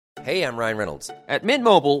Hey, I'm Ryan Reynolds. At Mint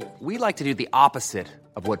Mobile, we like to do the opposite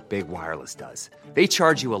of what Big Wireless does. They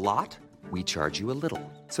charge you a lot, we charge you a little.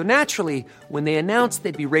 So naturally, when they announced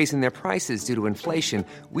they'd be raising their prices due to inflation,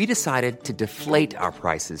 we decided to deflate our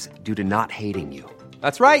prices due to not hating you.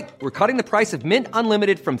 That's right. We're cutting the price of Mint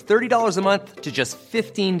Unlimited from $30 a month to just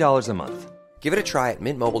 $15 a month. Give it a try at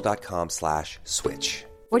mintmobile.com/switch.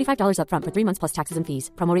 $45 up front for 3 months plus taxes and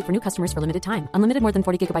fees. Promo rate for new customers for limited time. Unlimited more than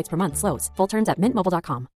 40 gigabytes per month. Slows full terms at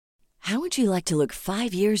mintmobile.com. How would you like to look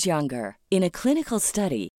 5 years younger? In a clinical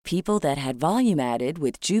study, people that had volume added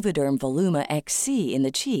with Juvederm Voluma XC in the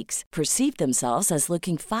cheeks perceived themselves as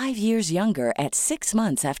looking 5 years younger at 6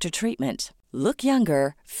 months after treatment. Look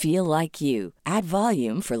younger, feel like you. Add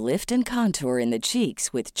volume for lift and contour in the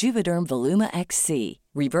cheeks with Juvederm Voluma XC.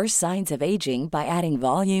 Reverse signs of aging by adding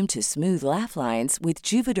volume to smooth laugh lines with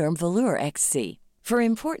Juvederm Volure XC. For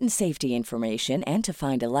important safety information and to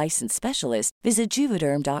find a licensed specialist, visit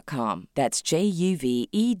Juvederm.com. That's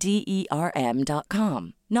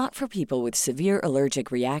JUVEDERM.com. Not for people with severe allergic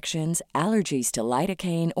reactions, allergies to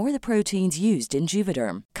lidocaine, or the proteins used in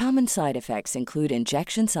Juvederm. Common side effects include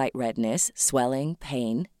injection site redness, swelling,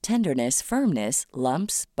 pain, tenderness, firmness,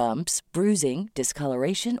 lumps, bumps, bruising,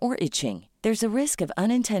 discoloration, or itching. There's a risk of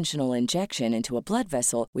unintentional injection into a blood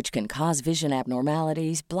vessel, which can cause vision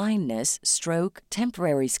abnormalities, blindness, stroke,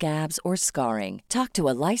 temporary scabs, or scarring. Talk to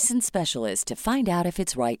a licensed specialist to find out if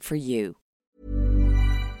it's right for you.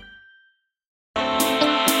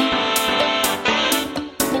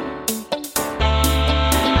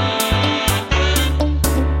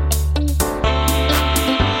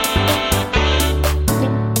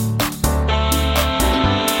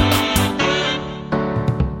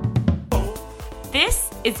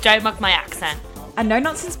 It's Don't Mock My Accent, a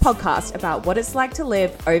no-nonsense podcast about what it's like to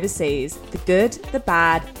live overseas, the good, the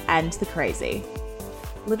bad, and the crazy.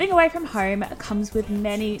 Living away from home comes with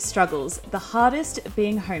many struggles, the hardest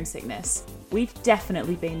being homesickness. We've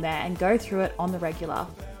definitely been there and go through it on the regular.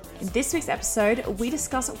 In this week's episode, we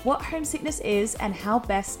discuss what homesickness is and how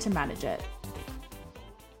best to manage it.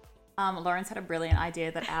 Lawrence had a brilliant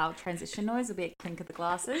idea that our transition noise would be a clink of the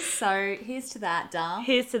glasses, so here's to that, Dar.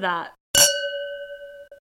 Here's to that.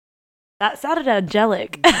 That sounded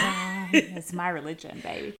angelic. It's my religion,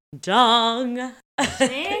 baby. Dong.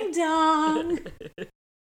 Ding dong.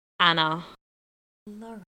 Anna.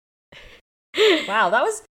 Wow, that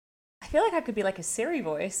was... I feel like I could be like a Siri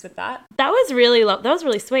voice with that. That was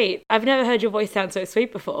really sweet. I've never heard your voice sound so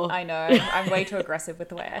sweet before. I know. I'm way too aggressive with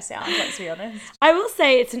the way I sound, let's be honest. I will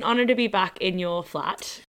say it's an honour to be back in your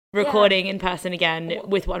flat. Recording in person again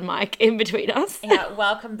with one mic in between us. Yeah,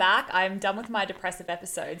 welcome back. I'm done with my depressive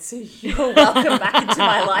episodes, so you're welcome back into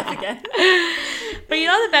my life again. But you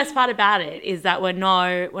know the best part about it is that we're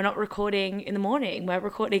not recording in the morning. We're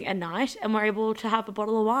recording at night and we're able to have a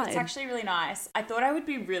bottle of wine. It's actually really nice. I thought I would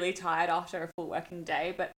be really tired after a full working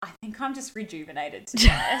day, but I think I'm just rejuvenated, to be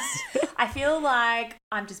honest. I feel like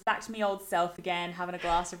I'm just back to my old self again, having a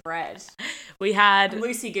glass of bread. We had...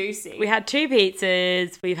 loosey-goosey. We had 2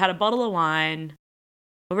 pizzas. We've had a bottle of wine.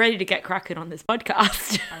 We're ready to get cracking on this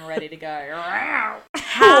podcast. I'm ready to go.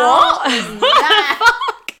 How?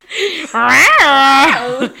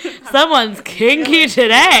 Someone's kinky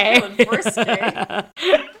today. I'm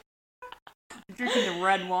drinking the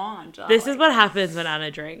red wine, darling. This is what happens when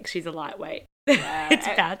Anna drinks. She's a lightweight. Yeah, it's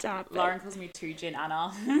bad to happen. Lauren calls me 2 gin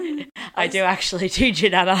Anna. I do actually 2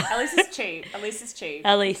 gin Anna. At least it's cheap.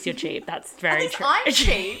 At least you're cheap. That's very true. I'm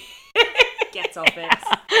cheap. Gets off it.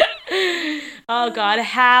 Oh God,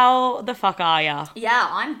 how the fuck are ya? Yeah,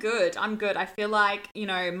 I'm good. I feel like,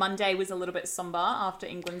 Monday was a little bit somber after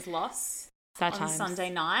England's loss Sad on times.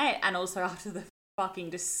 Sunday night, and also after the fucking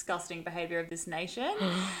disgusting behaviour of this nation.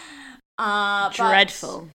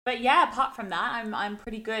 Dreadful. But yeah, apart from that, I'm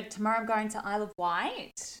pretty good. Tomorrow I'm going to Isle of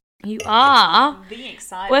Wight. You are. I'm being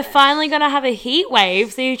excited. We're finally going to have a heat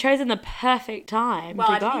wave, so you've chosen the perfect time to go.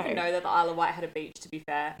 Well, I didn't even know that the Isle of Wight had a beach, to be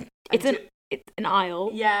fair. It's an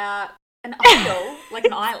isle. Yeah, an isle, like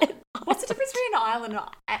an island. What's the difference between an isle and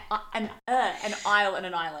an isle and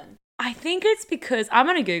an island? I think it's because I'm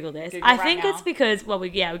going to Google this. It's because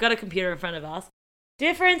we've got a computer in front of us.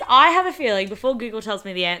 Difference. I have a feeling before Google tells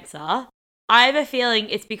me the answer. I have a feeling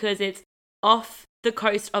it's because it's off the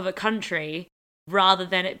coast of a country rather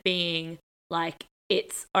than it being like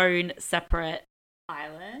its own separate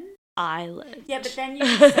island. Yeah, but then you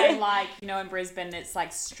could say like, in Brisbane it's like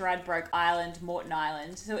Stradbroke Island, Moreton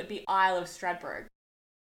Island. So it'd be Isle of Stradbroke.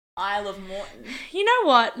 Isle of Moreton. You know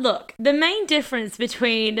what? Look, the main difference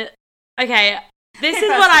between... Okay, this is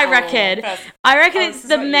what I reckon. I reckon it's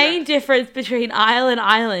the main difference between isle and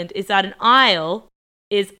island is that an isle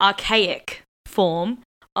is archaic form,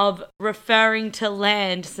 of referring to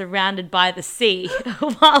land surrounded by the sea,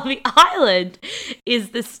 while the island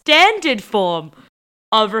is the standard form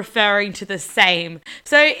of referring to the same.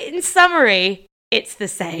 So in summary, it's the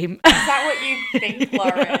same. Is that what you think,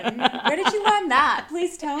 Lauren? Where did you learn that?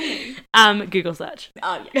 Please tell me. Google search.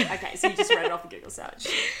 Oh, yeah. Okay, so you just read it off of Google search.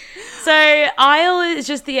 So isle is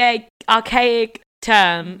just the archaic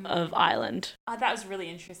term of island. Oh, that was really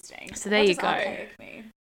interesting. So there you go. Archaic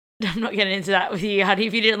mean? I'm not getting into that with you, honey.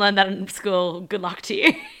 If you didn't learn that in school, good luck to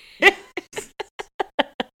you. I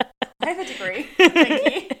have a degree. Thank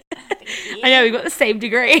you. I know, we got the same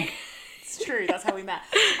degree. It's true. That's how we met.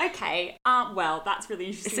 Okay. Well, that's really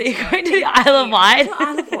interesting. So you're going to the Isle of Wight.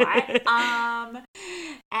 Isle of Wight.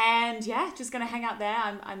 And yeah, just gonna hang out there.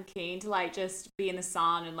 I'm keen to like just be in the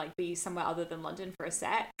sun and like be somewhere other than London for a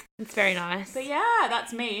sec. It's very nice. But yeah,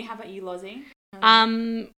 that's me. How about you, Lozzie?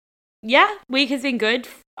 Yeah, week has been good.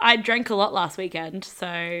 I drank a lot last weekend,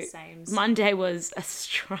 so Same. Monday was a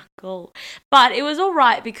struggle. But it was all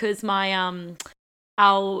right because my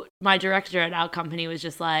director at our company was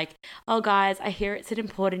just like, "Oh guys, I hear it's an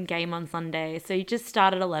important game on Sunday, so you just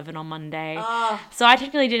start at 11 on Monday." Oh. So I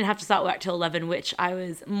technically didn't have to start work till 11, which I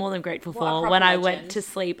was more than grateful for when I went to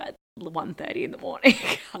sleep at 1:30 in the morning.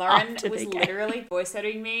 Lauren was literally voice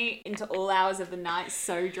noting me into all hours of the night,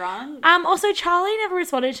 so drunk. Also, Charlie never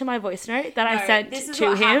responded to my voice note that I sent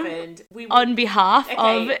to him happened. on behalf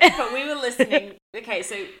of. But we were listening. Okay,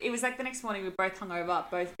 so it was like the next morning. We were both hungover,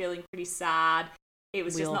 both feeling pretty sad. It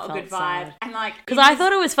was just not a good vibe. Sad. And like, because I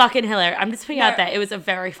thought it was fucking hilarious. I'm just putting out there. It was a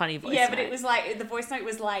very funny voice note. Yeah, but it was like, the voice note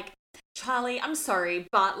was like, "Charlie, I'm sorry,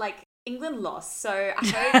 but like, England lost, so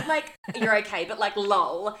I hope like you're okay, but like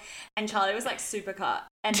lol." And Charlie was like super cut,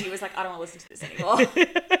 and he was like, "I don't want to listen to this anymore."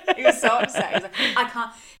 He was so upset. He was like, "I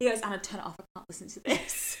can't." He goes, "Anna, turn it off. I can't listen to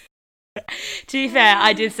this." To be fair,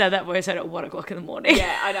 I did send that voice note at 1 o'clock in the morning.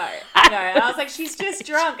 Yeah, I know. And I was like, "She's just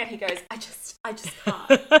drunk," and he goes, I just can't."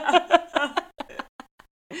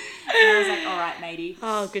 And I was like, "All right, matey."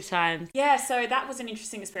 Oh, good times. Yeah, so that was an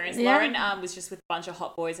interesting experience. Yeah. Lauren was just with a bunch of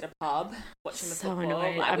hot boys at a pub watching the football.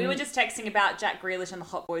 Annoyed. Like, we were just texting about Jack Grealish and the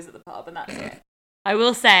hot boys at the pub, and that's it. I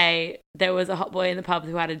will say there was a hot boy in the pub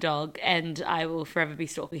who had a dog, and I will forever be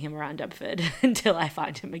stalking him around Deptford until I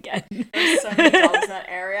find him again. There's so many dogs in that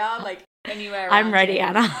area, like anywhere around. I'm ready, here.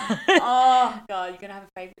 Anna. Oh, God, you're going to have a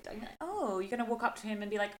favourite dog. You're like, oh, you're going to walk up to him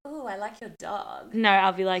and be like, "Oh, I like your dog." No,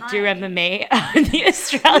 I'll be like, Hi. "Do you remember me?" I'm the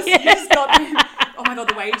Australian. You just got me. Oh my God,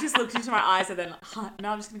 the way you just looked into my eyes and then, "Hi." No,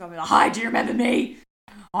 I'm just going to go and be like, "Hi, do you remember me?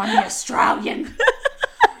 I'm the Australian."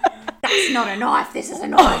 "That's not a knife, this is a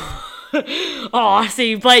knife." Oh, I see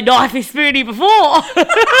you played Knifey Spoony before.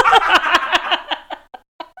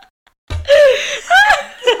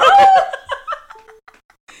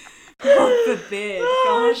 God forbid.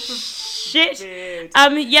 God Shit.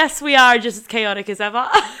 forbid. Yes, we are just as chaotic as ever.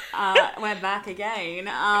 We're back again.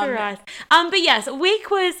 Christ. But yes, week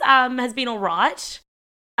has been all right.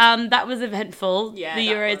 That was eventful. Yeah, the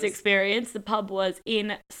that Euros was. experience. The pub was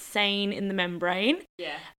insane in the membrane.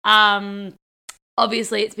 Yeah.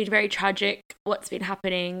 Obviously, it's been very tragic what's been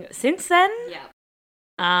happening since then. Yeah.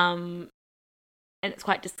 And it's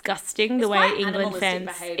quite disgusting the It's way quite England animalistic fans.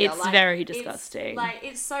 behaviour. It's Like, very disgusting.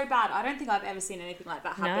 It's so bad. I don't think I've ever seen anything like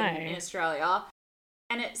that happen in Australia.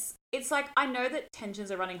 And it's like, I know that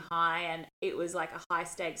tensions are running high and it was like a high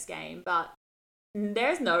stakes game, but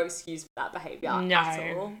there's no excuse for that behaviour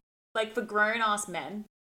at all. Like, for grown ass men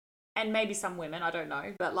and maybe some women, I don't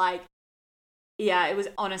know, but like, yeah, it was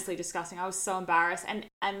honestly disgusting. I was so embarrassed.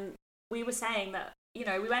 And we were saying that, you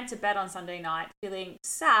know, we went to bed on Sunday night feeling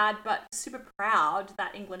sad but super proud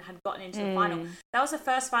that England had gotten into the final. That was the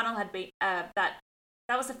first final that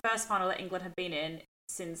was the first final that England had been in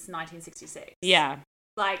since 1966. Yeah.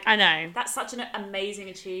 Like, I know. That's such an amazing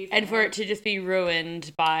achievement. And for it to just be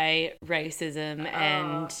ruined by racism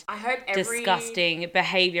and I hope disgusting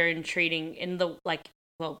behaviour and treating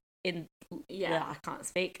I can't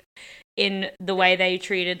speak. In the way they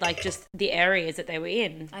treated, like, just the areas that they were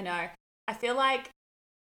in. I know. I feel like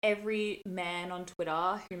every man on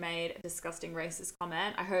Twitter who made a disgusting racist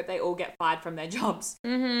comment, I hope they all get fired from their jobs.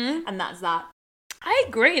 Mm-hmm. And that's that. I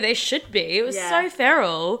agree. They should be. It was so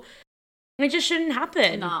feral. And it just shouldn't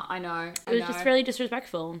happen. Nah, I know. It was just really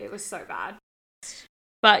disrespectful. It was so bad.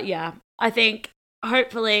 But yeah, I think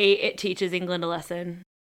hopefully it teaches England a lesson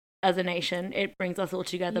as a nation. It brings us all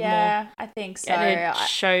together more. Yeah, I think so. And it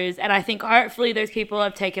shows. And I think hopefully those people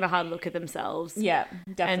have taken a hard look at themselves. Yeah,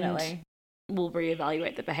 definitely. And will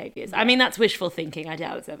reevaluate the behaviours. I mean, that's wishful thinking. I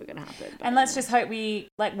doubt it's ever going to happen. And let's just hope we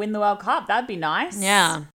win the World Cup. That'd be nice.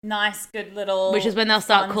 Yeah. Nice, good little... Which is when they'll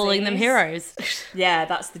start calling them heroes. Yeah,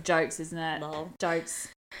 that's the jokes, isn't it? Lol. Jokes.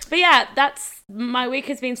 But yeah, that's my week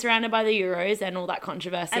has been surrounded by the Euros and all that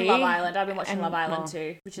controversy. And Love Island. I've been watching Love Island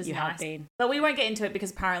too, which is you nice. have been. But we won't get into it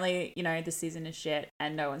because apparently, you know, the season is shit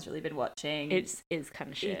and no one's really been watching. It's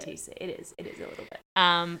kind of shit. ETC. It is a little bit.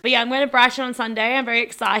 But yeah, I'm going to Brighton on Sunday. I'm very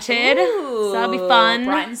excited. Ooh, so that'll be fun.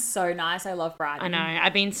 Brighton's so nice. I love Brighton. I know.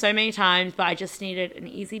 I've been so many times, but I just needed an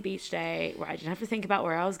easy beach day where I didn't have to think about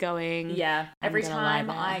where I was going. Yeah. Every time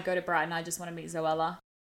I go to Brighton, I just want to meet Zoella.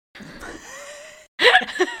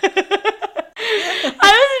 I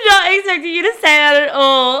was not expecting you to say that at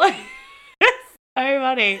all. So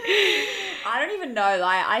funny. I don't even know.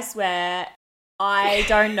 Like, I swear, I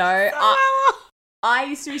don't know. I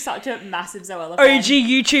used to be such a massive Zoella fan. OG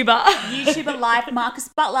YouTuber. YouTuber life, Marcus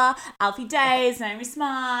Butler, Alfie Days, Naomi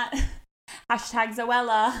Smart, hashtag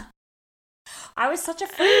Zoella. I was such a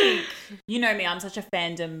freak. You know me, I'm such a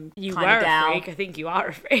fandom You kind were of gal. a freak. I think you are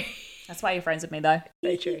a freak. That's why you're friends with me, though.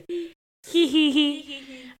 Very true.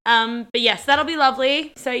 But yes, that'll be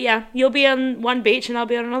lovely. So yeah, you'll be on one beach and I'll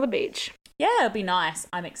be on another beach. Yeah, it'll be nice.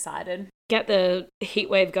 I'm excited. Get the heat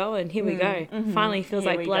wave going. Here we go. Mm-hmm. Finally feels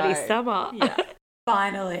Here like we bloody go. summer. Yeah.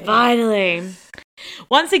 Finally.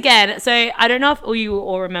 Once again, so I don't know if you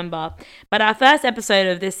all remember, but our first episode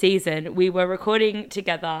of this season, we were recording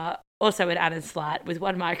together, also in Anna's flat, with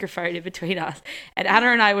one microphone in between us. And Anna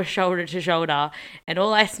and I were shoulder to shoulder, and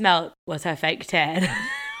all I smelt was her fake tan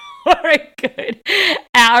for a good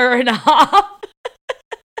hour and a half.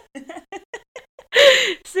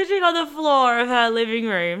 Sitting on the floor of her living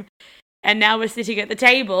room. And now we're sitting at the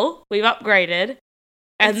table. We've upgraded.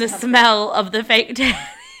 And the smell of the fake tan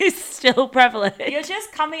is still prevalent. You're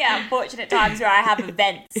just coming at unfortunate times where I have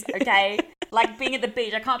events, okay? Like being at the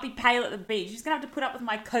beach. I can't be pale at the beach. You're just going to have to put up with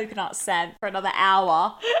my coconut scent for another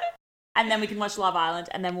hour. And then we can watch Love Island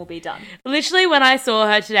and then we'll be done. Literally, when I saw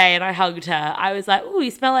her today and I hugged her, I was like, "Ooh,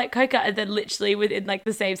 you smell like coconut." And then literally within like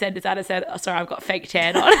the same sentence, Anna said, "Oh, sorry, I've got fake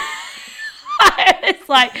tan on." It's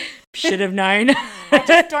like, should have known. I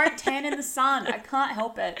just don't tan in the sun. I can't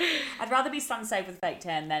help it. I'd rather be sun safe with fake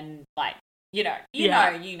tan than like, you know.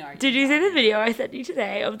 Did you see the video I sent you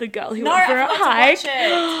today of the girl who No, went for I a forgot hike? to watch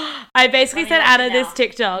it. I basically sent Anna this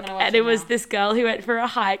TikTok I'm gonna watch and it it was now. this girl who went for a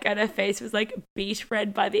hike and her face was like beet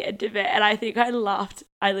red by the end of it. And I think I laughed.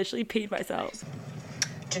 I literally peed myself.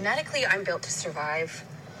 Genetically, I'm built to survive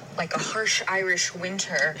like a harsh Irish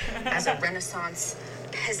winter as a Renaissance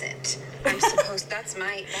peasant. That's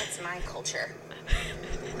my culture.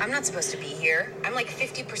 I'm not supposed to be here. I'm like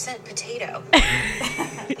 50% potato,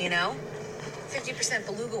 you know? 50%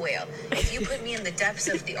 beluga whale. If you put me in the depths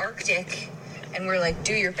of the Arctic and we're like,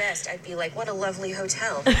 do your best, I'd be like, what a lovely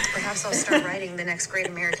hotel. Perhaps I'll start writing the next great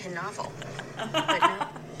American novel.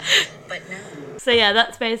 But no. So yeah,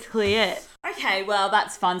 that's basically it. Okay, well,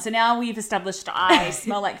 that's fun. So now we've established I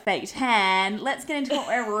smell like fake tan. Let's get into what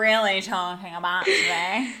we're really talking about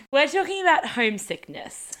today. We're talking about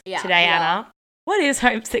homesickness today, we are. Anna. What is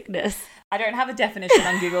homesickness? I don't have a definition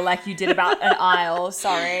on Google like you did about an aisle,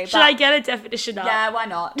 sorry. Should I get a definition up? Yeah, why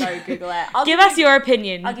not? Go Google it. Give us your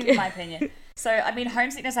opinion. I'll give you my opinion. So, I mean,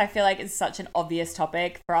 homesickness, I feel like is such an obvious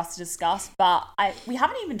topic for us to discuss, but we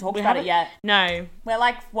haven't even talked about it yet. No. We're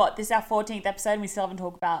like, what, this is our 14th episode and we still haven't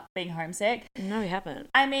talked about being homesick? No, we haven't.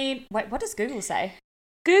 I mean, wait, what does Google say?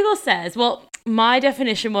 Google says, well, my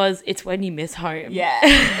definition was it's when you miss home. Yeah,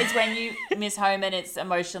 it's when you miss home and it's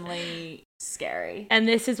emotionally scary. And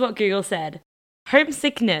this is what Google said.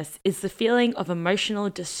 Homesickness is the feeling of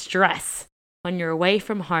emotional distress when you're away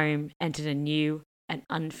from home and in a new and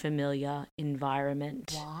unfamiliar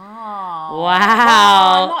environment. Wow.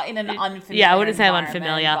 Wow. Well, not in an unfamiliar Yeah, I wouldn't say I'm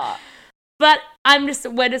environment, unfamiliar. But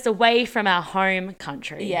we're just away from our home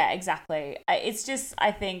country. Yeah, exactly. It's just,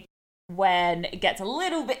 I think, when it gets a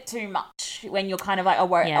little bit too much, when you're kind of like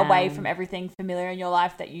away from everything familiar in your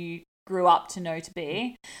life that you grew up to know to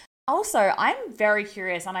be. Also, I'm very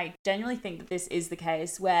curious, and I genuinely think that this is the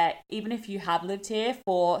case, where even if you have lived here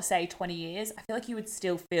for, say, 20 years, I feel like you would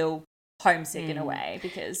still feel homesick in a way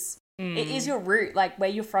because it is your root. Like, where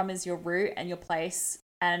you're from is your root and your place,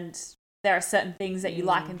 and there are certain things that you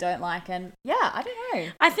like and don't like, and yeah, I don't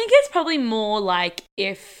know. I think it's probably more like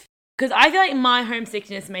because I feel like my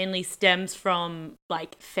homesickness mainly stems from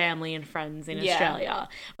like family and friends in Australia.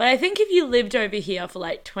 But I think if you lived over here for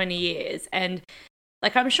like 20 years and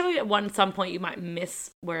like I'm sure at some point you might miss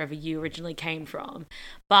wherever you originally came from.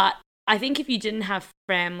 But I think if you didn't have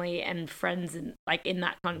family and friends in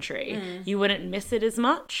that country, you wouldn't miss it as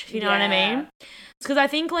much. You know what I mean? Because I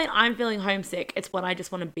think when I'm feeling homesick, it's when I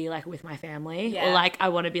just want to be like with my family or like I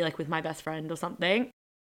want to be like with my best friend or something.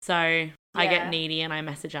 So I get needy and I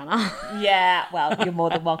message Anna. Yeah, well, you're more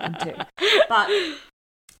than welcome to. But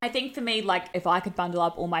I think for me, like, if I could bundle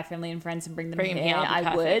up all my family and friends and bring them here,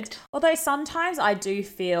 I would. Perfect. Although sometimes I do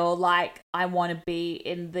feel like I want to be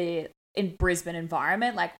in Brisbane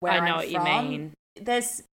environment, like where I'm from. I know what you mean.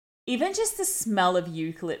 There's even just the smell of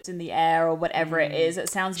eucalypt in the air or whatever it is. It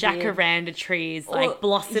sounds weird. Jacaranda trees like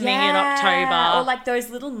blossoming in October. Or like those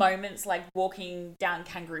little moments like walking down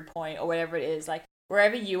Kangaroo Point or whatever it is, like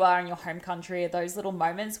wherever you are in your home country, are those little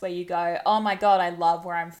moments where you go, oh my God, I love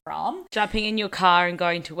where I'm from. Jumping in your car and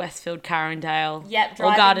going to Westfield, Carindale. Yep, or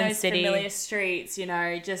driving Garden those City. familiar streets, you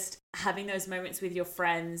know, just having those moments with your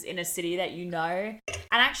friends in a city that you know, and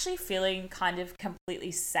actually feeling kind of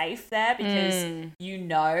completely safe there because you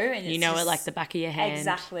know. And you know it like the back of your hand.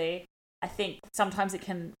 Exactly. I think sometimes it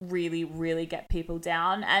can really, really get people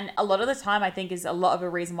down. And a lot of the time I think is a lot of a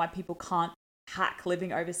reason why people can't hack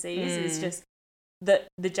living overseas is just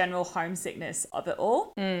the general homesickness of it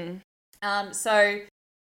all. So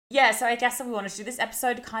I guess we wanted to do this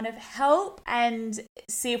episode to kind of help and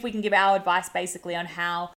see if we can give our advice basically on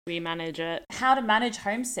how we manage it, how to manage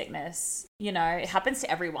homesickness. You know, it happens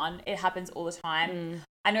to everyone. It happens all the time.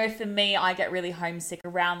 I know for me, I get really homesick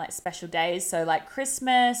around like special days. So like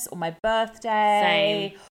Christmas or my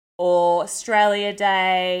birthday or Australia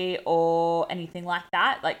Day or anything like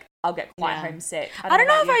that. Like I'll get quite homesick. I don't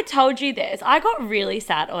know if I told you this. I got really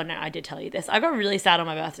sad. Oh no, I did tell you this. I got really sad on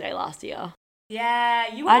my birthday last year.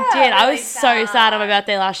 Yeah, you were. I did. Really I was so sad on my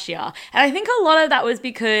birthday last year. And I think a lot of that was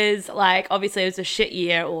because, like, obviously it was a shit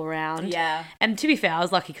year all around. Yeah. And to be fair, I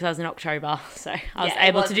was lucky because I was in October. So I was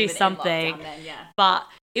able to do something. But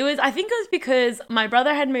I think it was because my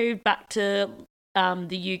brother had moved back to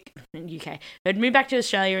the UK. Had moved back to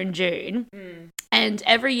Australia in June. And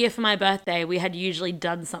every year for my birthday, we had usually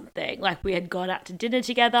done something. Like, we had gone out to dinner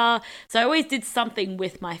together. So I always did something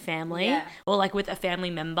with my family or, like, with a family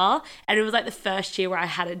member. And it was, like, the first year where I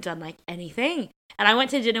hadn't done, like, anything. And I went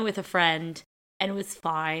to dinner with a friend and it was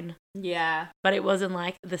fine. Yeah. But it wasn't,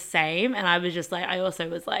 like, the same. And I was just, like, I also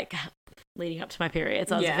was, like, leading up to my period.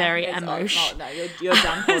 So I was very emotional. No, you're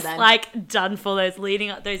done for I was, then. like, done for those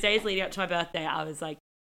days leading up to my birthday. I was, like,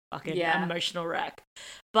 fucking emotional wreck.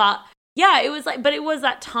 But yeah, it was like, but it was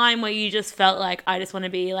that time where you just felt like I just want to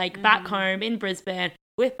be like back home in Brisbane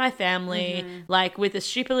with my family, like with a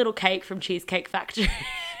stupid little cake from Cheesecake Factory.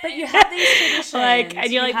 But you have these traditions. Like,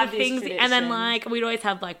 and you're like the things, and then like we'd always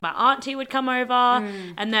have like my auntie would come over,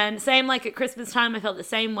 and then same like at Christmas time, I felt the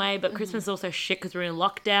same way. But Christmas is also shit because we're in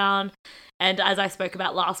lockdown. And as I spoke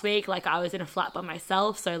about last week, like I was in a flat by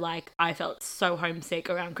myself, so like I felt so homesick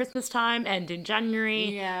around Christmas time and in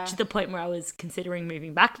January, to the point where I was considering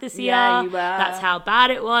moving back this year. Yeah, you were. That's how bad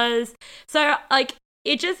it was. So like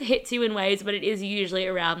it just hits you in ways, but it is usually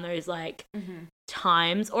around those like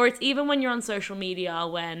times, or it's even when you're on social media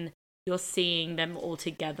when you're seeing them all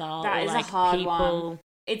together. That or, is like, a hard people. one.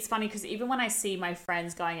 It's funny because even when I see my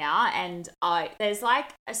friends going out and there's like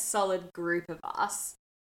a solid group of us,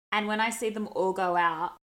 and when I see them all go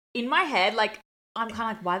out, in my head, like, I'm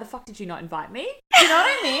kind of like, why the fuck did you not invite me? Do you know what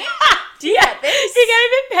I mean? Do you get this? You get a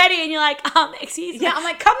bit petty and you're like, excuse me. Yeah, I'm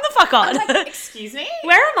like, come the fuck on. I'm like, excuse me?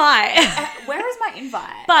 Where am I? Where is my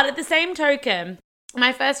invite? But at the same token,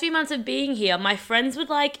 my first few months of being here, my friends would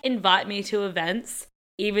like invite me to events,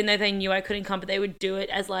 even though they knew I couldn't come, but they would do it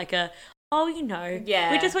as like we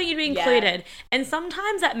just want you to be included. And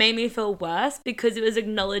sometimes that made me feel worse because it was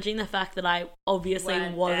acknowledging the fact that I obviously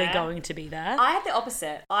wasn't going to be there. I had the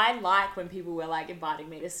opposite. I like when people were like inviting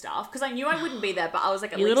me to stuff because I knew I wouldn't be there, but I was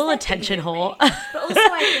like, you little attention whore.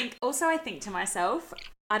 But also I think to myself,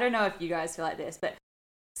 I don't know if you guys feel like this, but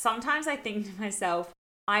sometimes I think to myself,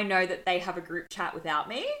 I know that they have a group chat without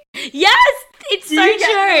me. Yes, it's so true.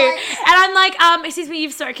 And I'm like, excuse me,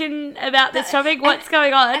 you've spoken about this topic. What's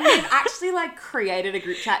going on? And they've actually like created a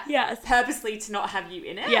group chat purposely to not have you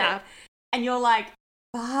in it. Yeah. And you're like,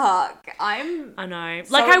 fuck, I know.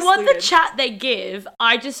 So like, I want the excluded. chat they give.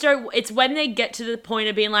 I just don't. It's when they get to the point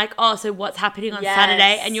of being like, oh, so what's happening on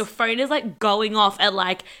Saturday? And your phone is like going off at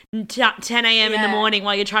like 10 a.m. in the morning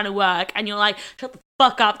while you're trying to work. And you're like, shut the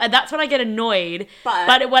fuck up. And that's when I get annoyed.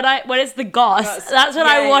 But when it's the goss, that's what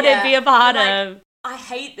I want to be a part of. I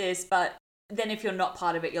hate this, but then if you're not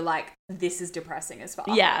part of it, you're like, this is depressing as fuck.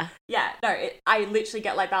 Yeah. Yeah. No, I literally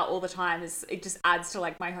get like that all the time. It just adds to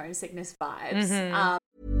like my homesickness vibes.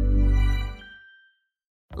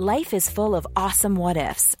 Life is full of awesome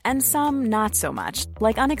what-ifs, and some not so much,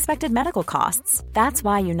 like unexpected medical costs. That's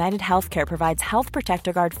why United Healthcare provides Health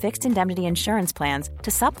Protector Guard fixed indemnity insurance plans to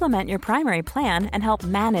supplement your primary plan and help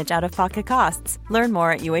manage out-of-pocket costs. Learn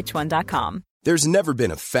more at uh1.com. There's never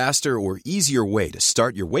been a faster or easier way to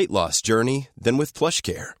start your weight loss journey than with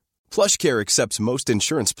PlushCare. PlushCare accepts most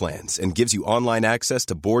insurance plans and gives you online access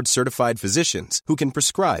to board-certified physicians who can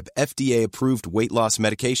prescribe FDA-approved weight loss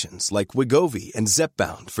medications like Wegovy and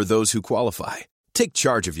Zepbound for those who qualify. Take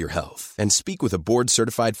charge of your health and speak with a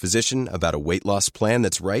board-certified physician about a weight loss plan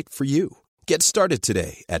that's right for you. Get started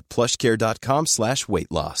today at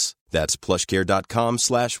plushcare.com/weight-loss. That's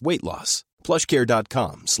plushcare.com/weight-loss.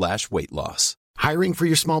 plushcare.com/weight-loss. Hiring for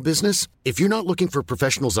your small business? If you're not looking for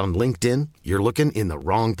professionals on LinkedIn, you're looking in the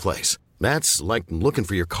wrong place. That's like looking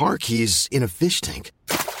for your car keys in a fish tank.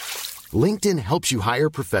 LinkedIn helps you hire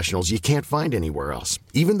professionals you can't find anywhere else,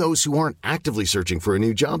 even those who aren't actively searching for a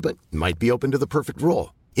new job but might be open to the perfect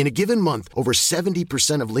role. In a given month, over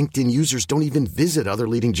 70% of LinkedIn users don't even visit other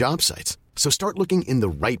leading job sites. So start looking in the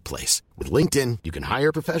right place. With LinkedIn, you can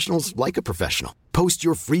hire professionals like a professional. Post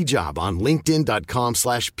your free job on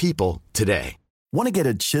linkedin.com/people today. Want to get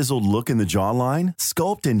a chiseled look in the jawline?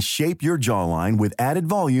 Sculpt and shape your jawline with added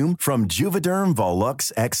volume from Juvederm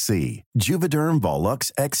Volux XC. Juvederm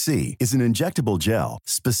Volux XC is an injectable gel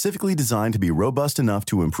specifically designed to be robust enough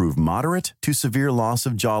to improve moderate to severe loss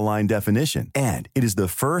of jawline definition. And it is the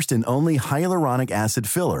first and only hyaluronic acid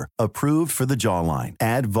filler approved for the jawline.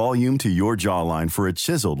 Add volume to your jawline for a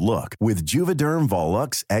chiseled look with Juvederm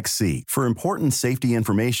Volux XC. For important safety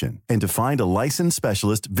information and to find a licensed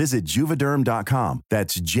specialist, visit juvederm.com.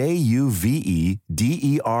 That's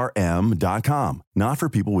JUVEDERM.com. Not for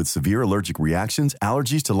people with severe allergic reactions,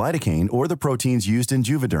 allergies to lidocaine, or the proteins used in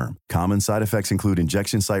Juvederm. Common side effects include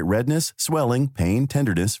injection site redness, swelling, pain,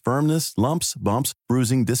 tenderness, firmness, lumps, bumps,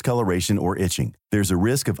 bruising, discoloration, or itching. There's a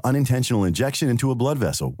risk of unintentional injection into a blood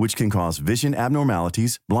vessel, which can cause vision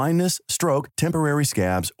abnormalities, blindness, stroke, temporary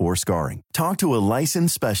scabs, or scarring. Talk to a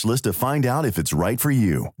licensed specialist to find out if it's right for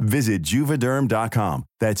you. Visit Juvederm.com.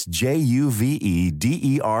 That's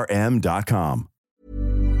JUVEDERM.com.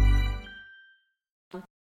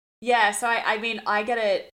 Yeah, so I mean, I get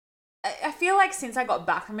it. I feel like since I got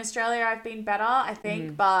back from Australia, I've been better, I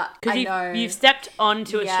think, but I know... You've stepped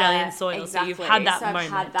onto Australian soil, exactly. So you've had that so moment.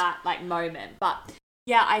 I've had that, like, moment. But,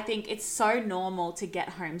 yeah, I think it's so normal to get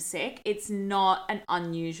homesick. It's not an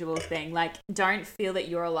unusual thing. Like, don't feel that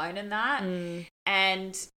you're alone in that.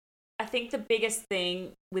 And I think the biggest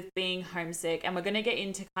thing with being homesick, and we're going to get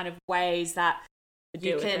into kind of ways that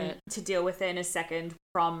you can to deal with it in a second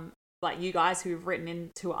from... like you guys who've written in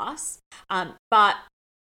to us. But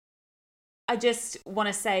I just want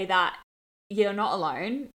to say that you're not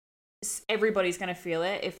alone. Everybody's going to feel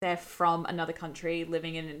it if they're from another country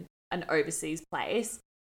living in an overseas place.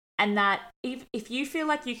 And that if you feel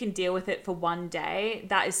like you can deal with it for one day,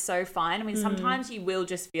 that is so fine. I mean, sometimes you will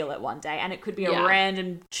just feel it one day, and it could be a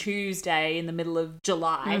random Tuesday in the middle of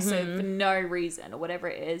July. So for no reason or whatever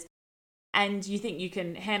it is. And you think you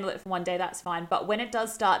can handle it for one day, that's fine. But when it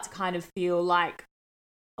does start to kind of feel like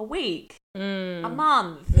a week, a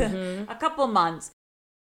month, a couple of months,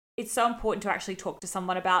 it's so important to actually talk to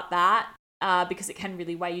someone about that because it can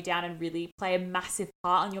really weigh you down and really play a massive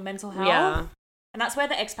part on your mental health. Yeah. And that's where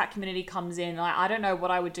the expat community comes in. Like, I don't know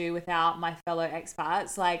what I would do without my fellow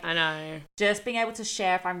expats. Like, I know. Just being able to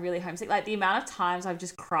share if I'm really homesick. Like, the amount of times I've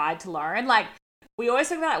just cried to Lauren, like, we always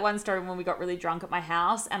talk about that one story when we got really drunk at my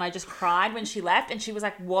house and I just cried when she left and she was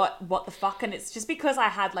like, what the fuck? And it's just because I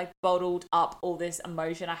had like bottled up all this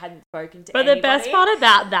emotion. I hadn't spoken to anybody. But the best part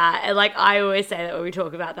about that, and like I always say that when we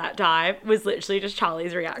talk about that time, was literally just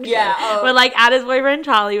Charlie's reaction. Yeah. When like Anna's boyfriend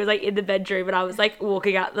Charlie was like in the bedroom and I was like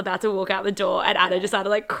about to walk out the door and Anna just started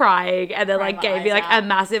like crying and then like gave me like a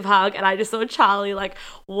massive hug and I just saw Charlie like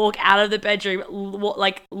walk out of the bedroom,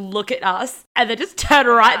 like look at us and then just turn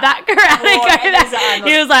right back around and go back.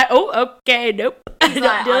 He was like, oh, okay, nope. He's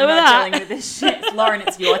like, I'm not dealing with this shit. Lauren,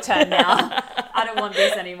 it's your turn now. I don't want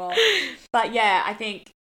this anymore. But yeah, I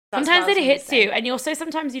think sometimes it hits you, and also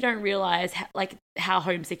sometimes you don't realize how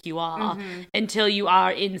homesick you are until you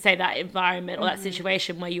are in, say, that environment or that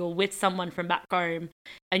situation where you're with someone from back home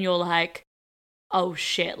and you're like, oh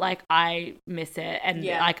shit, like I miss it and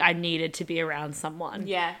like I needed to be around someone.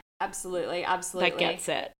 Yeah, absolutely. That gets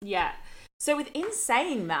it. Yeah. So in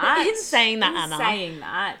saying that,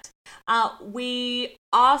 we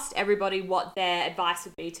asked everybody what their advice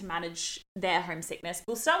would be to manage their homesickness.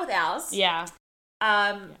 We'll start with ours. Yeah.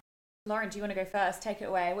 Lauren, do you want to go first? Take it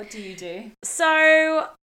away. What do you do? So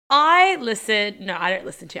I don't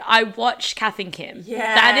listen to. I watch Kath and Kim.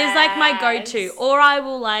 Yeah. That is like my go-to. Or I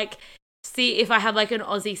will like see if I have like an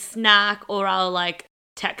Aussie snack, or I'll like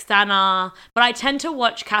text Anna. But I tend to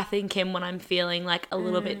watch Kath and Kim when I'm feeling like a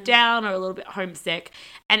little bit down or a little bit homesick.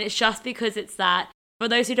 And it's just because it's that For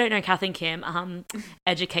those who don't know Kath and Kim,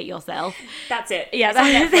 educate yourself. That's it. Yeah,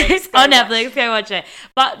 it's on Netflix. Go watch it.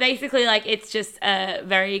 But basically, like, it's just a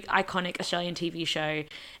very iconic Australian TV show,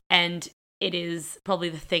 and it is probably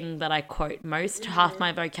the thing that I quote most. Mm-hmm. Half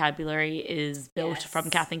my vocabulary is built from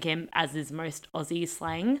Kath and Kim, as is most Aussie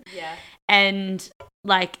slang. Yeah. And,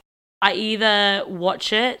 like, I either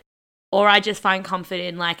watch it or I just find comfort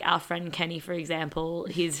in, like, our friend Kenny, for example.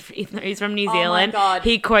 He's from New Zealand. Oh, my God.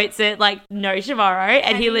 He quotes it, like, no tomorrow.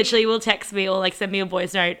 And he literally will text me or, like, send me a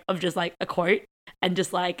voice note of just, like, a quote. And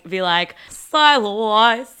just, like, be like,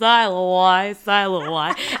 Silawai, Silawai, Silawai.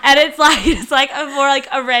 And it's like a more, like,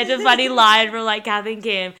 a random funny line from, like, Kath and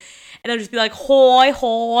Kim. And I'll just be like, hoy,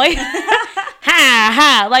 hoy. Ha,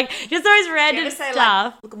 ha. Like, just those random say,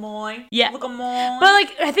 stuff. Like, look at moi. Yeah. Look at moi. But,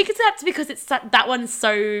 like, I think that's because that one's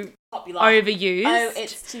so popular, overused. Oh,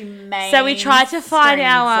 it's too main. So we try to find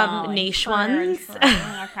our niche ones.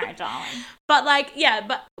 Okay, darling. But, like, yeah,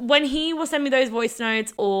 but when he will send me those voice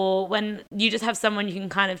notes, or when you just have someone you can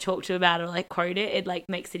kind of talk to about or, like, quote it, it, like,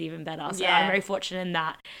 makes it even better. So I'm very fortunate in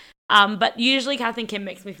that. But usually Kath and Kim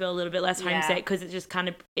makes me feel a little bit less homesick because it's just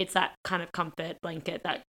it's that kind of comfort blanket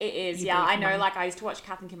that it is. Yeah, I know. Like, I used to watch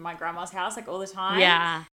Kath and Kim at my grandma's house, like, all the time.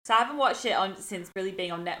 Yeah. So I haven't watched it since really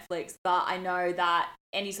being on Netflix, but I know that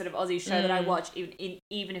any sort of Aussie show that I watch,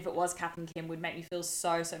 even if it was Kath and Kim, would make me feel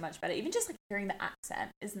so much better. Even just, like, hearing the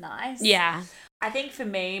accent is nice. Yeah. I think for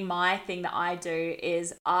me, my thing that I do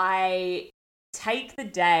is I take the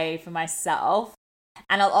day for myself,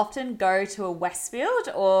 and I'll often go to a Westfield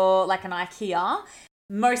or, like, an IKEA,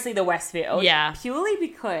 mostly the Westfield. Yeah. Purely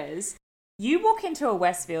because you walk into a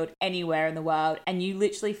Westfield anywhere in the world and you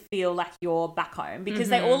literally feel like you're back home because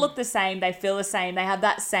they all look the same. They feel the same. They have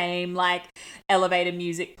that same, like, elevator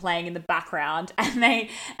music playing in the background, and they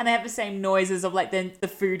have the same noises of, like, the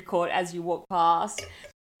food court as you walk past.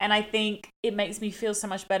 And I think it makes me feel so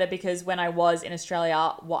much better because when I was in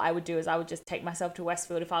Australia, what I would do is I would just take myself to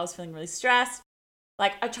Westfield if I was feeling really stressed.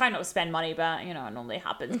 Like, I try not to spend money, but, you know, it normally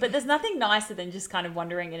happens. But there's nothing nicer than just kind of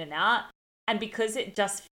wandering in and out. And because it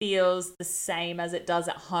just feels the same as it does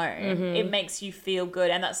at home, it makes you feel good.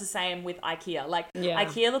 And that's the same with IKEA. Like,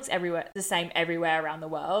 IKEA looks the same everywhere around the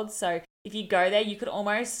world. So if you go there, you could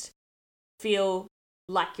almost feel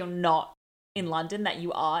like you're not in London, that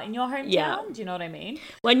you are in your hometown. Yeah. Do you know what I mean?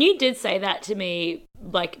 When you did say that to me,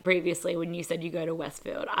 like, previously, when you said you go to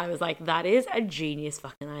Westfield, I was like, that is a genius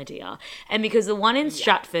fucking idea. And because the one in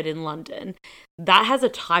Stratford in London, that has a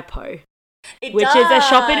typo. Which is a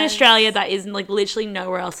shop in Australia that is, like, literally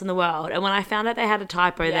nowhere else in the world. And when I found out they had a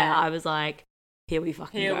typo there, I was like, here we go.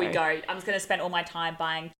 Here we go. I'm just going to spend all my time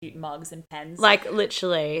buying cute mugs and pens. Like,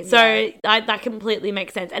 literally. So that completely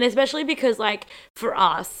makes sense. And especially because, like, for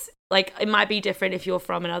us, like, it might be different if you're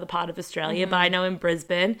from another part of Australia, but I know in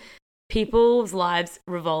Brisbane, people's lives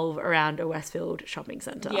revolve around a Westfield shopping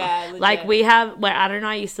centre. Yeah, legit. Like, we have, where Adam and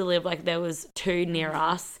I used to live, like, there was two near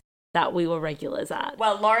us that we were regulars at.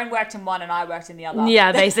 Well, Lauren worked in one and I worked in the other.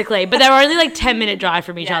 Yeah, basically. But they were only, like, 10-minute drive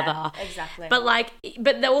from each other. Exactly. But, like,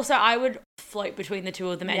 also I would float between the two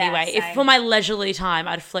of them anyway. Same. If for my leisurely time,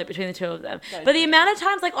 I'd float between the two of them. But the amount of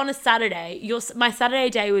times, like, on a Saturday, my Saturday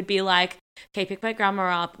day would be like, okay, pick my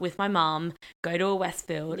grandma up with my mum, go to a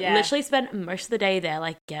Westfield, literally spend most of the day there,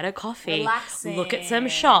 like, get a coffee, relaxing, look at some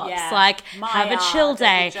shops, like, have a chill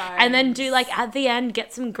day, and then do, like, at the end,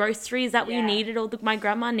 get some groceries that we needed or my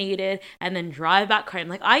grandma needed, and then drive back home.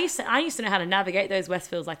 Like, I used to know how to navigate those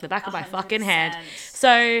Westfields like the back of my fucking hand.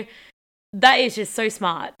 So that is just so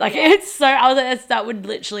smart. Like, it's so, I was like, that would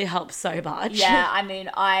literally help so much. Yeah, I mean,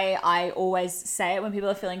 I always say it when people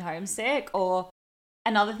are feeling homesick. Or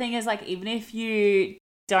another thing is, like, even if you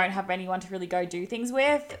don't have anyone to really go do things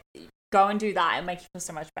with, go and do that and make you feel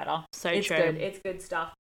so much better. It's true. It's good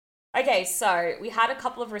stuff. Okay, so we had a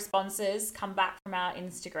couple of responses come back from our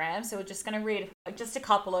Instagram. So we're just going to read just a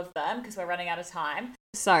couple of them because we're running out of time.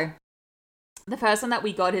 So the first one that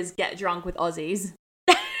we got is get drunk with Aussies.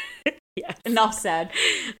 Yes. Enough said.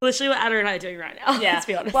 Literally what Anna and I are doing right now. Yeah. Let's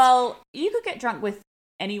be honest. Well, you could get drunk with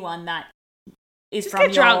anyone that is just from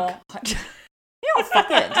get drunk. You know,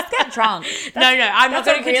 fuck it. Just get drunk. I'm not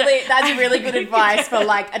going to get That's really good advice for,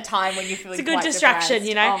 like, a time when you're feeling It's a good quite distraction, depressed.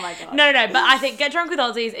 you know? Oh my God. No, but I think get drunk with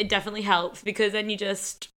Aussies, it definitely helps because then you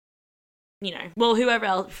just, you know, well, whoever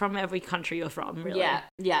else from every country you're from, really.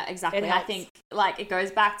 Yeah, exactly. I think, like, it goes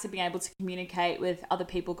back to being able to communicate with other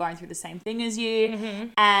people going through the same thing as you.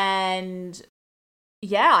 And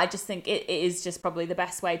yeah, I just think it is just probably the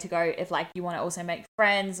best way to go if, like, you want to also make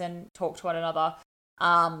friends and talk to one another.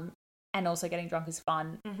 And also getting drunk is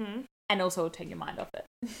fun. And also take your mind off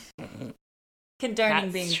it.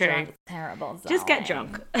 Condoning being drunk is terrible. Just get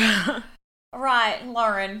drunk. All Right,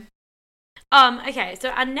 Lauren. Okay, so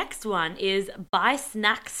our next one is buy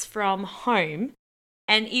snacks from home.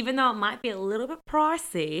 And even though it might be a little bit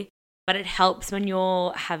pricey, but it helps when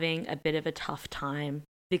you're having a bit of a tough time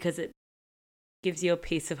because it gives you a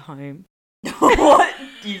piece of home. What?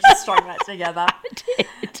 You just strung that together. I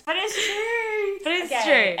did. But it's true. But it's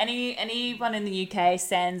true. Anyone in the UK,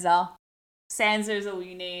 Sansa. Sansa is all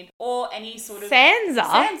you need. Or any sort of... Sansa?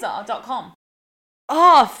 Sansa.com.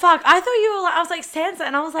 Oh, fuck. I thought you were like... I was like, Sansa,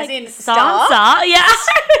 and I was like... As in Sansa? Star? Yeah. I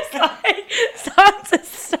was like, Sansa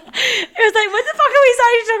Star. It was like, when the fuck are we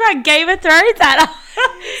starting to talk about Game of Thrones at?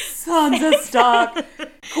 Sansa Stark,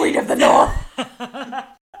 Queen of the North.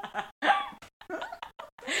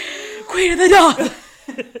 Queen of the North.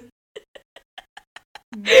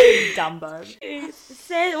 Dumbo.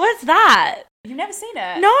 What's that? You've never seen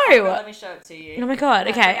it? No. Oh, let me show it to you. Oh my god.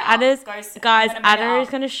 Okay, Anna's... Guys, Anna is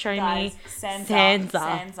going to show me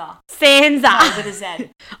Sansa. Sansa. With a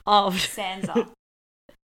Z. Of Sansa.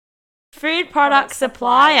 Food product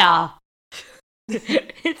supplier.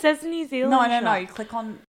 It says New Zealand. No. You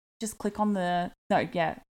just click on the... No,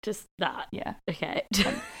 yeah. Just that. Yeah. Okay.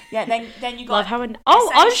 Yeah, then you got... Love how...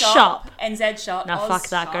 Oz shop. NZ shop. No, fuck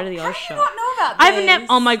that. Go to the Oz shop. How do you not know about this? I've never...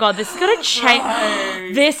 Oh my god, this is going to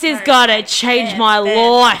change... This is going to change my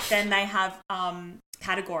life. Then they have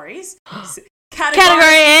categories.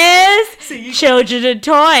 Category is children and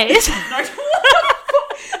toys.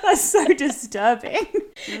 That's so disturbing.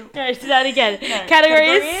 No, say that again. Category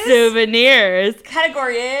is souvenirs.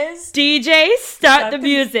 Category is... DJ, start the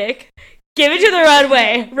music. Give it to the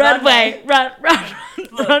runway. Runway.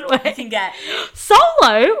 You can get...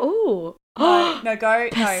 Solo? Ooh. No, go...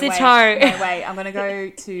 Pasito. No, wait. I'm going to go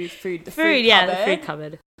to food. The food cupboard. the food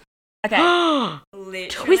cupboard. Okay. Literally.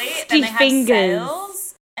 Twisty then they have fingers.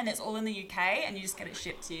 sales, and it's all in the UK, and you just get it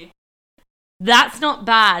shipped to you. That's not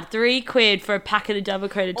bad. £3 for a packet of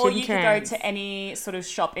double-coated Tim Or you can go Tams. to any sort of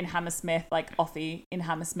shop in Hammersmith, like Offie in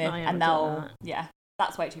Hammersmith, Oh, yeah, and we're they'll... doing that. Yeah,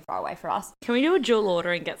 that's way too far away for us. Can we do a dual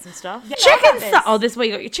order and get some stuff? Yeah, chicken salt. Oh, this is where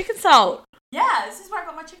you got your chicken salt. Yeah, this is where I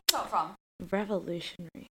got my chicken salt from.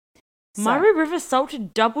 Revolutionary. So- Murray River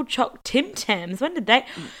salted double choc Tim Tams. When did they...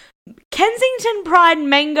 Kensington Pride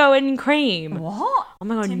mango and cream. What? Oh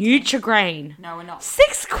my god, Tim Nutrigrain. No, we're not.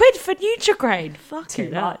 £6 for Nutrigrain. Fuck Too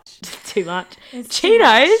it much. up. Too much. It's too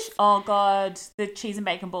Cheetos. much. Oh god, the cheese and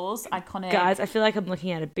bacon balls, iconic. Guys, I feel like I'm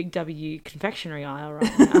looking at a Big W confectionery aisle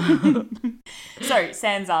right now. So,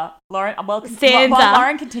 Sansa. Lauren, Sansa. While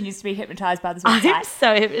Lauren continues to be hypnotised by this website. I'm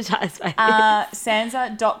so hypnotised by this.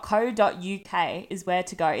 Sansa.co.uk is where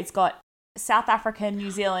to go. It's got South Africa, New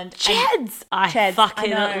Zealand. Cheds. I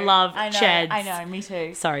fucking love Cheds. I know, me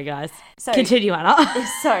too. Sorry, guys. So, continue, Anna.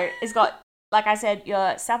 So, it's got, like I said,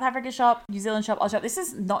 your South Africa shop, New Zealand shop, Oz shop. This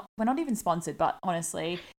is not, we're not even sponsored, but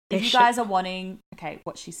honestly, if you guys are wanting, okay,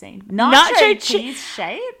 what's she saying? Nacho cheese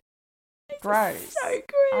shape? Gross. So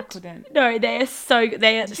good. I couldn't. No, they are so good.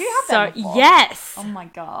 They are Did you have so them before? Yes. Oh my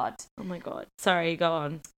god. Oh my god. Sorry, go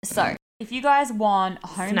on. So, if you guys want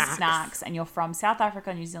home Snacks. snacks and you're from South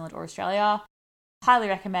Africa, New Zealand, or Australia, highly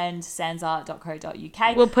recommend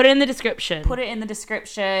sansa.co.uk. We'll put it in the description. Put it in the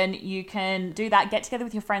description. You can do that. Get together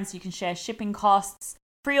with your friends so you can share shipping costs.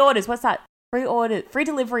 Free orders. What's that? Free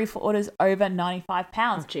delivery for orders over £95.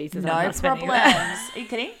 Oh, Jesus, no I'm not spending problems. that. Are you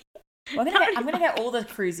kidding? I'm gonna get all the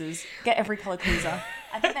cruisers. Get every colour cruiser.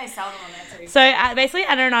 I think they sell them on there too. So basically,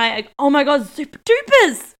 Anna and I are, oh my god, super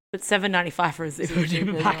dupers! But $7.95 for a super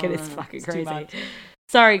duper packet is fucking crazy.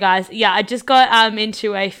 Sorry, guys. Yeah, I just got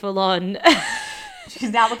into a full-on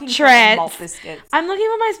She's now looking trance. for malt biscuits. I'm looking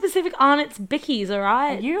for my specific Arnott's Bickies, all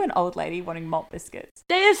right? Are you an old lady wanting malt biscuits?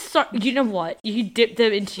 They are so... You know what? You dip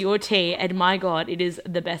them into your tea, and my god, it is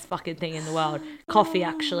the best fucking thing in the world. Coffee,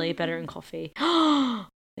 actually. Better than coffee.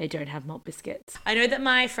 They don't have malt biscuits. I know that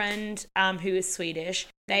my friend, who is Swedish,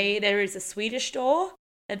 there is a Swedish store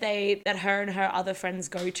that her and her other friends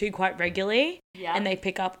go to quite regularly. Yeah. And they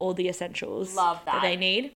pick up all the essentials Love that. they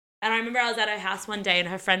need. And I remember I was at her house one day and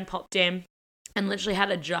her friend popped in and literally had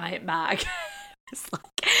a giant bag. It's like,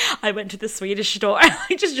 I went to the Swedish store and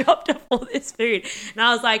I just dropped off all this food. And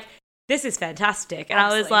I was like, this is fantastic. And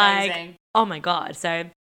Absolutely I was like, amazing. oh my God. So,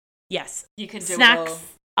 yes. You can do Snacks it all.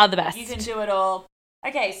 Are the best. You can do it all.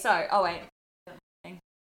 Okay, so, oh wait.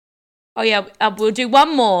 Oh yeah, we'll do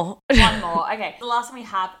one more. One more. Okay. The last one we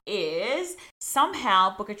have is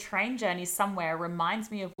somehow book a train journey somewhere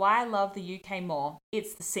reminds me of why I love the UK more.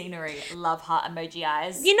 It's the scenery. Love heart emoji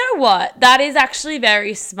eyes. You know what? That is actually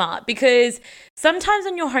very smart because sometimes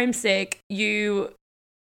when you're homesick, you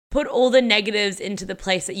put all the negatives into the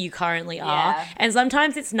place that you currently are. Yeah. And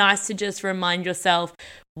sometimes it's nice to just remind yourself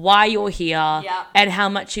why you're here and how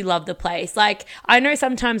much you love the place. Like, I know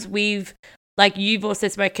sometimes you've also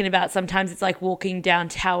spoken about, sometimes it's like walking down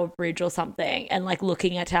Tower Bridge or something and like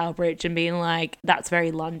looking at Tower Bridge and being like, that's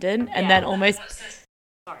very London. And then almost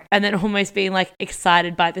being like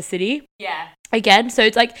excited by the city. Yeah. Again. So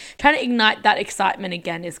it's like trying to ignite that excitement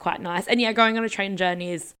again is quite nice. And yeah, going on a train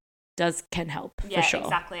journey can help for sure. Yeah,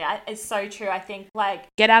 exactly. It's so true. I think like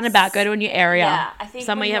get out and about, go to a new area. Yeah, I think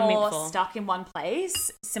somewhere when you haven't been you're before. stuck in one place,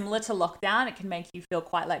 similar to lockdown, it can make you feel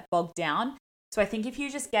quite like bogged down. So I think if you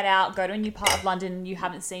just get out, go to a new part of London you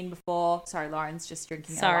haven't seen before. Sorry, Lauren's just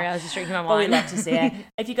drinking. Sorry, I was just drinking my wine. But we love to see it.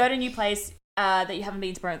 If you go to a new place that you haven't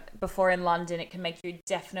been to before in London, it can make you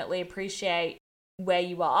definitely appreciate where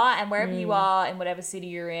you are, and wherever you are in whatever city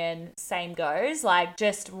you're in, same goes. Like,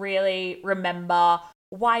 just really remember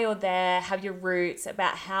why you're there, have your roots,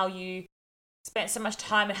 about how you spent so much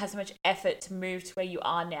time and had so much effort to move to where you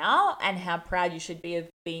are now, and how proud you should be of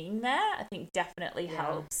being there. I think definitely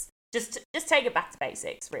helps. Just take it back to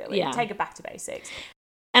basics, really. Yeah. Take it back to basics.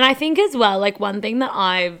 And I think as well, like one thing that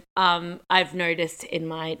I've noticed in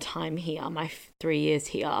my time here, my 3 years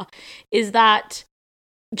here, is that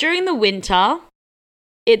during the winter,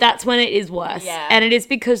 that's when it is worse. Yeah. And it is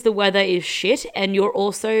because the weather is shit, and you're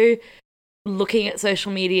also looking at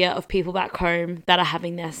social media of people back home that are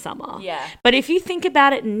having their summer. Yeah. But if you think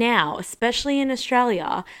about it now, especially in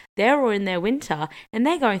Australia, they're all in their winter and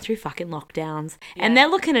they're going through fucking lockdowns. Yeah. And they're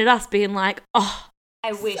looking at us being like, oh,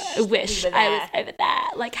 I wish I was over there,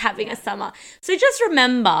 like having a summer. So just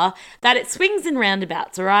remember that it swings and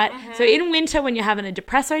roundabouts, all right? Mm-hmm. So in winter, when you're having a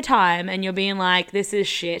depresso time and you're being like, this is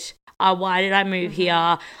shit. Why did I move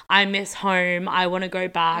here? I miss home. I want to go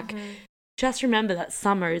back. Just remember that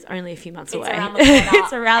summer is only a few months away. Around the corner.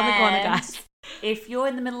 It's around the corner, guys. If you're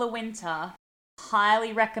in the middle of winter,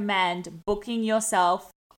 highly recommend booking yourself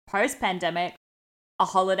post-pandemic a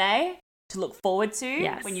holiday to look forward to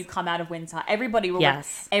when you come out of winter. Everybody will.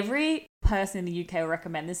 Every person in the UK will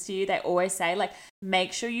recommend this to you. They always say, like,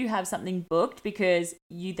 make sure you have something booked, because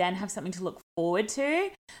you then have something to look forward to.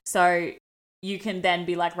 So you can then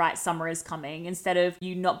be like, right, summer is coming, instead of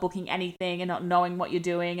you not booking anything and not knowing what you're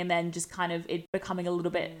doing, and then just kind of it becoming a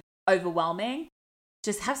little bit overwhelming.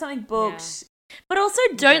 Just have something booked. Yeah. But also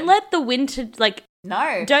don't let the winter, like,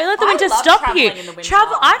 don't let the winter stop you.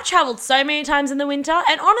 Travel. I've traveled so many times in the winter,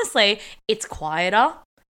 and honestly, it's quieter.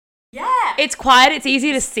 Yeah. It's quiet. It's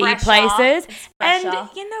easy to see places. And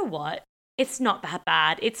you know what? It's not that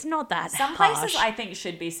bad. It's not that Some harsh. places I think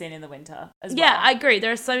should be seen in the winter as well. Yeah, I agree.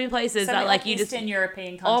 There are so many places that like you Eastern just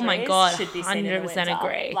European countries. Oh my god, should be seen in the winter. 100%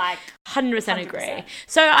 agree. Like 100% agree.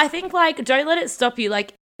 So I think like don't let it stop you.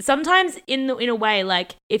 Like sometimes in a way,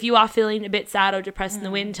 like if you are feeling a bit sad or depressed in the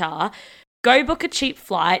winter, go book a cheap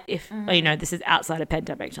flight if well, you know this is outside of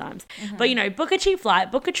pandemic times. But you know, book a cheap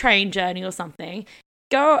flight, book a train journey or something.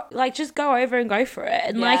 Just go over and go for it.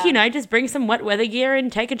 And like, you know, just bring some wet weather gear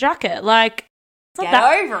and take a jacket. Like Get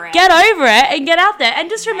over it and get out there. And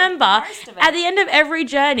just remember, at the end of every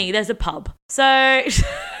journey, there's a pub. So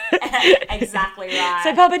exactly right.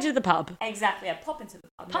 So pop into the pub. Exactly. Yeah, pop into the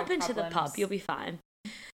pub. Pop into the pub. You'll be fine.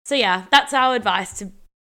 So yeah, that's our advice to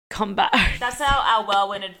combat. That's our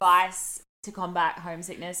whirlwind advice to combat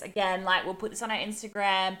homesickness. Again, like we'll put this on our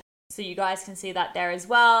Instagram so you guys can see that there as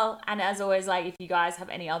well. And as always, like if you guys have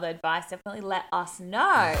any other advice, definitely let us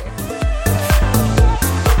know.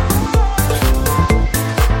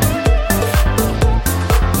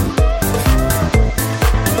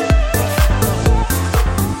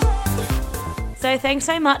 So thanks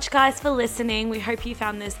so much, guys, for listening. We hope you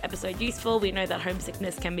found this episode useful. We know that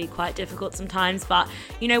homesickness can be quite difficult sometimes, but,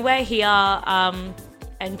 you know, we're here and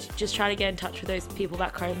just try to get in touch with those people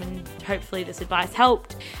back home, and hopefully this advice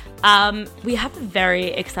helped. We have a very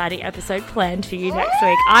exciting episode planned for you next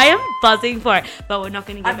week. I am buzzing for it, but we're not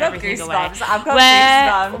going to give everything away. I've got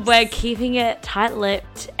goosebumps. We're keeping it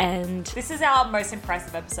tight-lipped, and this is our most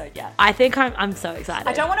impressive episode yet. I think I'm so excited.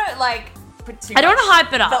 I don't want to, like... I don't want to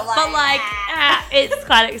hype it up, but it's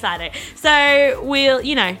quite exciting. So we'll,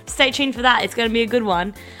 you know, stay tuned for that. It's going to be a good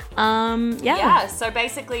one. Yeah, so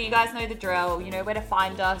basically you guys know the drill. You know where to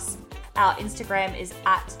find us. Our Instagram is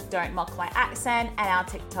 @Don'tMockMyAccent, and our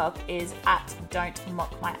TikTok is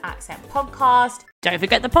 @Don'tMockMyAccent podcast. Don't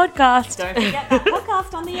forget the podcast. Don't forget that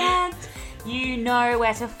podcast on the end. You know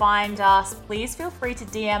where to find us. Please feel free to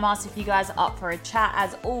DM us if you guys are up for a chat.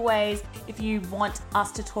 As always, if you want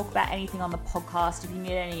us to talk about anything on the podcast, if you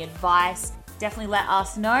need any advice, definitely let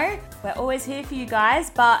us know. We're always here for you guys.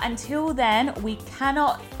 But until then, we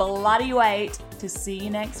cannot bloody wait to see you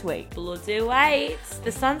next week. Bloody wait.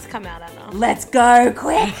 The sun's come out, Anna. Let's go,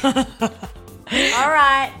 quick. All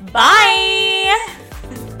right. Bye.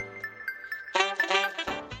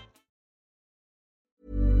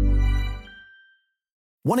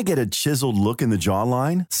 Want to get a chiseled look in the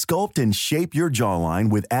jawline? Sculpt and shape your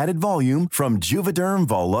jawline with added volume from Juvederm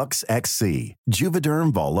Volux XC.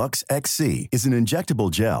 Juvederm Volux XC is an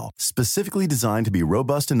injectable gel specifically designed to be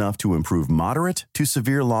robust enough to improve moderate to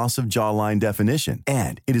severe loss of jawline definition.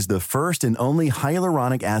 And it is the first and only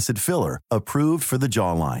hyaluronic acid filler approved for the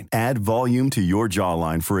jawline. Add volume to your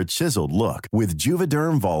jawline for a chiseled look with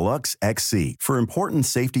Juvederm Volux XC. For important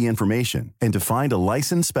safety information and to find a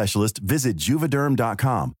licensed specialist, visit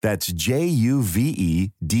juvederm.com. That's JUVEDERM.com.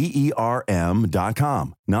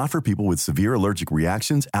 Not for people with severe allergic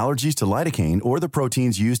reactions, allergies to lidocaine, or the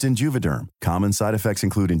proteins used in Juvederm. Common side effects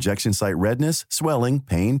include injection site redness, swelling,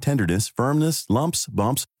 pain, tenderness, firmness, lumps,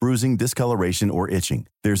 bumps, bruising, discoloration, or itching.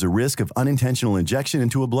 There's a risk of unintentional injection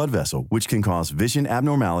into a blood vessel, which can cause vision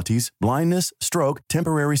abnormalities, blindness, stroke,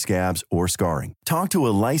 temporary scabs, or scarring. Talk to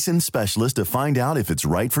a licensed specialist to find out if it's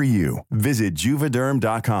right for you. Visit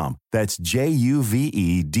Juvederm.com. That's JUVEDERM.com.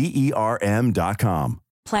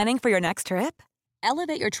 Planning for your next trip?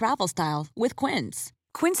 Elevate your travel style with Quince.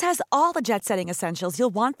 Quince has all the jet-setting essentials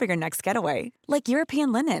you'll want for your next getaway, like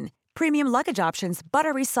European linen, premium luggage options,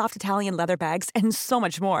 buttery soft Italian leather bags, and so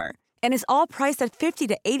much more. And is all priced at 50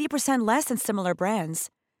 to 80% less than similar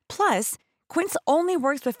brands. Plus, Quince only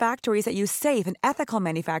works with factories that use safe and ethical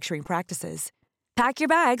manufacturing practices. Pack your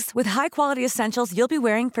bags with high-quality essentials you'll be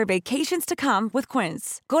wearing for vacations to come with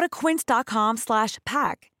Quince. Go to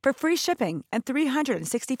quince.com/pack for free shipping and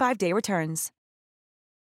 365-day returns.